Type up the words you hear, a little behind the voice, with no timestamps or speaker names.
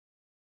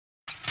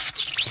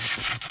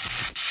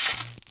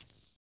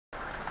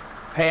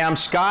Hey, I'm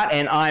Scott,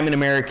 and I'm an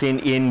American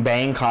in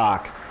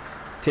Bangkok.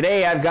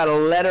 Today I've got a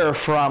letter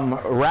from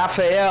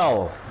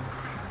Raphael.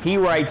 He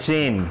writes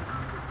in,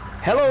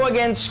 "Hello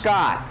again,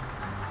 Scott.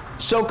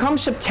 So come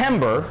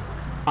September,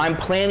 I'm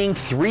planning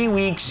 3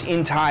 weeks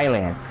in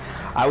Thailand.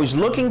 I was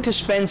looking to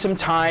spend some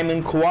time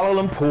in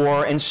Kuala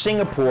Lumpur and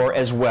Singapore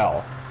as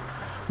well.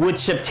 Would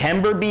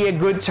September be a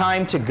good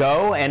time to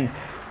go? And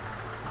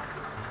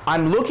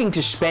I'm looking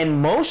to spend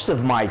most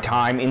of my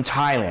time in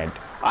Thailand.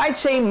 I'd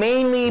say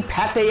mainly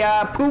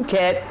Pattaya,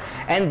 Phuket,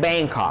 and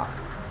Bangkok.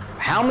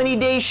 How many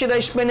days should I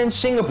spend in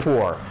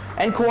Singapore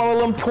and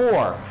Kuala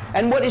Lumpur?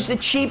 And what is the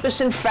cheapest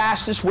and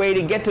fastest way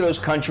to get to those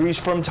countries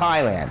from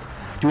Thailand?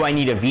 Do I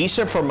need a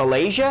visa for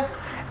Malaysia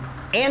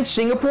and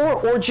Singapore,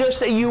 or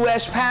just a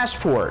US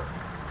passport?"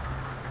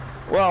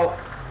 Well,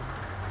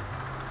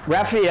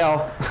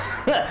 Raphael,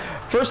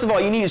 first of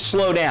all, you need to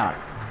slow down.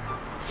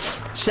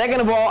 Second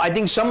of all, I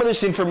think some of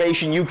this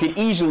information you could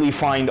easily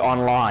find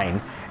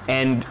online.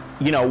 And,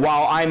 you know,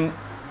 while I'm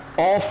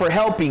all for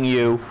helping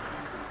you,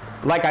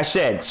 like I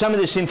said, some of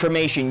this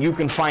information you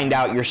can find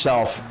out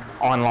yourself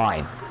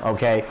online,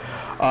 okay?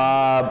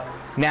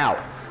 Now,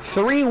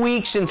 3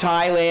 weeks in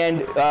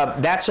Thailand,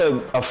 that's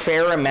a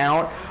fair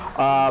amount.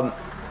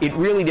 It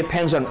really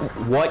depends on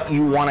what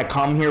you want to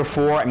come here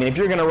for. I mean, if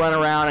you're going to run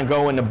around and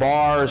go into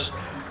bars,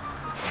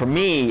 for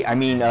me, I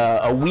mean,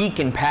 a week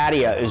in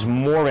Pattaya is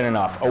more than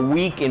enough. A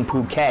week in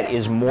Phuket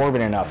is more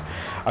than enough.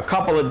 A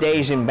couple of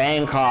days in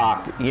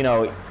Bangkok, you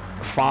know,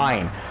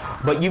 fine.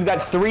 But you've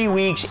got 3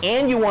 weeks,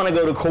 and you want to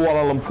go to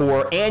Kuala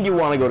Lumpur, and you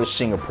want to go to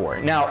Singapore.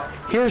 Now,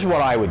 here's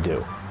what I would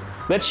do.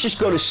 Let's just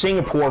go to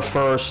Singapore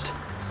first.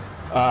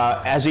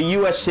 As a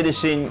U.S.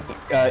 citizen,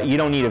 you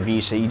don't need a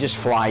visa. You just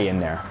fly in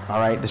there, all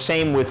right? The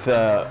same with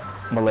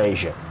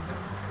Malaysia.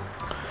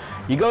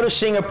 You go to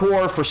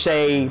Singapore for,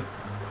 say,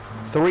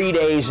 3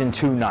 days and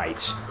 2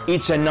 nights.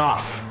 It's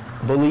enough,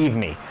 believe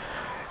me.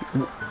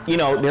 You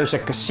know, there's a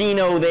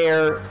casino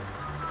there,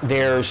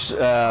 there's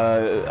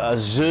a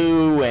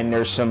zoo, and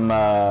there's some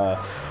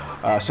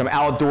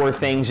outdoor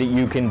things that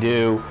you can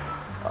do.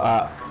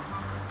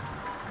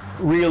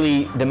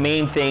 Really, the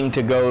main thing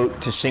to go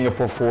to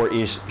Singapore for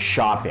is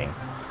shopping.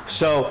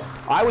 So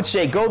I would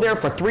say go there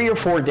for 3 or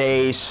 4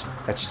 days,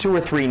 that's 2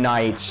 or 3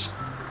 nights,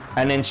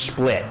 and then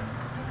split.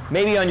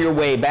 Maybe on your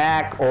way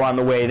back or on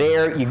the way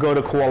there, you go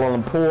to Kuala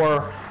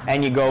Lumpur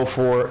and you go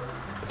for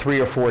 3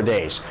 or 4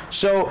 days.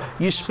 So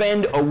you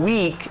spend a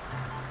week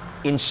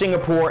in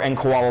Singapore and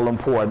Kuala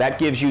Lumpur. That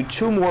gives you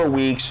 2 more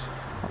weeks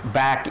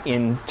back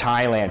in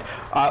Thailand.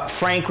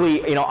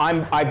 Frankly, you know,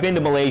 I've been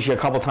to Malaysia a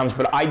couple times,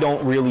 but I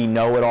don't really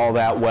know it all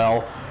that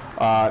well.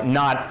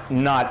 Not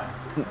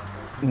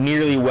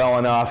nearly well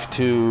enough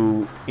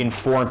to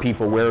inform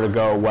people where to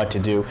go, what to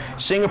do.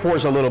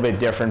 Singapore's a little bit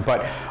different,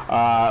 but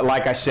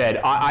like I said,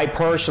 I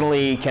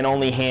personally can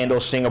only handle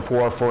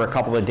Singapore for a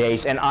couple of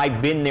days, and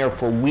I've been there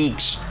for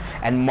weeks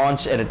and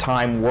months at a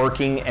time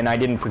working, and I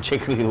didn't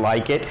particularly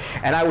like it.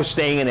 And I was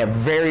staying in a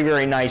very,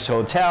 very nice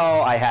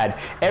hotel. I had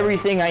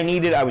everything I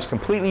needed. I was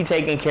completely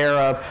taken care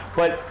of,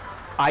 but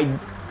I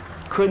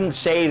couldn't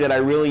say that I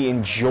really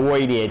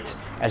enjoyed it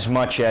as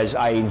much as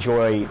I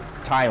enjoy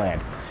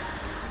Thailand.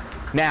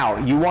 Now,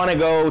 you want to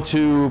go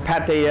to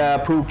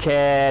Pattaya,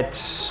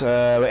 Phuket,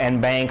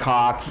 and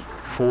Bangkok.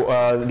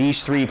 For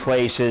these 3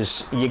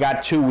 places, you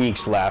got 2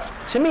 weeks left.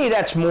 To me,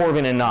 that's more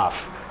than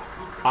enough.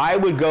 I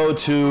would go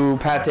to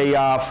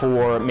Pattaya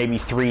for maybe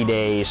 3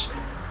 days,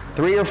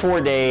 3 or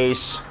 4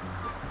 days,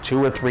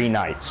 2 or 3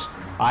 nights.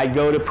 I'd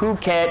go to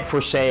Phuket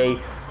for, say,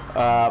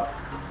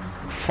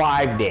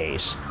 5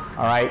 days.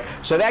 All right,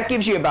 so that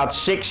gives you about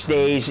 6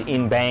 days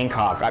in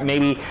Bangkok.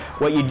 Maybe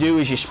what you do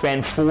is you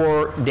spend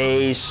 4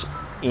 days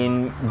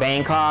in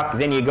Bangkok,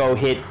 then you go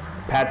hit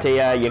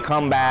Pattaya, you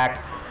come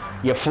back,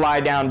 you fly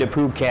down to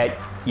Phuket,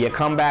 you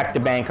come back to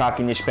Bangkok,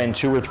 and you spend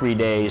 2 or 3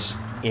 days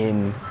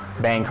in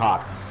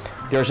Bangkok.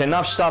 There's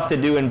enough stuff to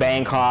do in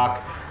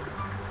Bangkok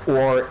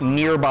or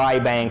nearby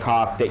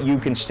Bangkok that you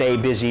can stay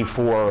busy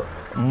for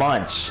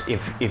months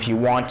if you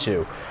want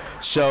to.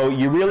 So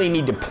you really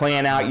need to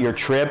plan out your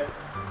trip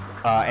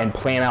and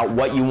plan out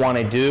what you want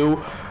to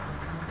do.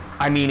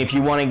 I mean, if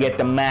you want to get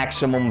the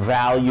maximum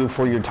value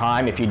for your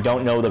time, if you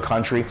don't know the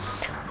country.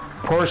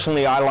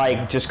 Personally, I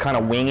like just kind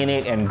of winging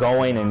it and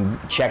going and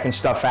checking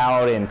stuff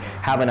out and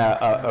having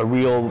a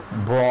real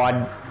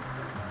broad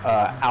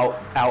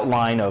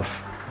outline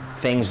of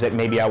things that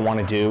maybe I want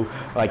to do.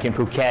 Like in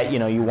Phuket, you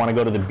know, you want to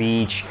go to the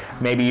beach.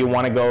 Maybe you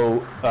want to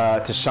go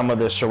to some of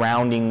the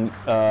surrounding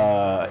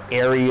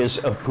areas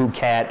of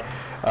Phuket.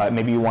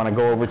 Maybe you want to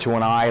go over to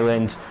an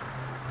island.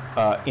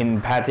 In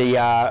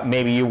Pattaya,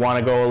 maybe you want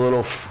to go a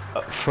little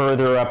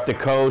further up the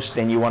coast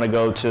and you want to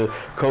go to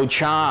Koh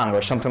Chang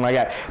or something like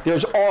that.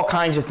 There's all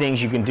kinds of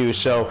things you can do.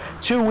 So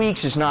 2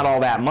 weeks is not all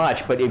that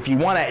much, but if you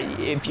want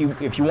to, if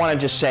you want to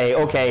just say,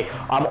 okay,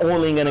 I'm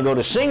only going to go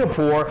to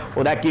Singapore,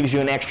 well, that gives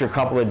you an extra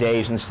couple of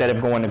days instead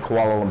of going to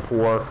Kuala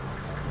Lumpur.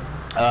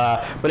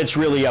 But it's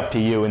really up to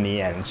you in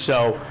the end.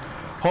 So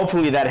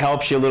hopefully that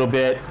helps you a little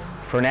bit.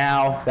 For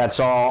now, that's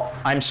all.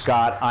 I'm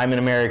Scott. I'm an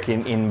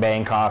American in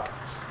Bangkok.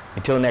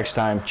 Until next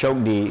time โชค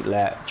ดีแล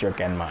ะเจอ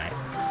กันใหม่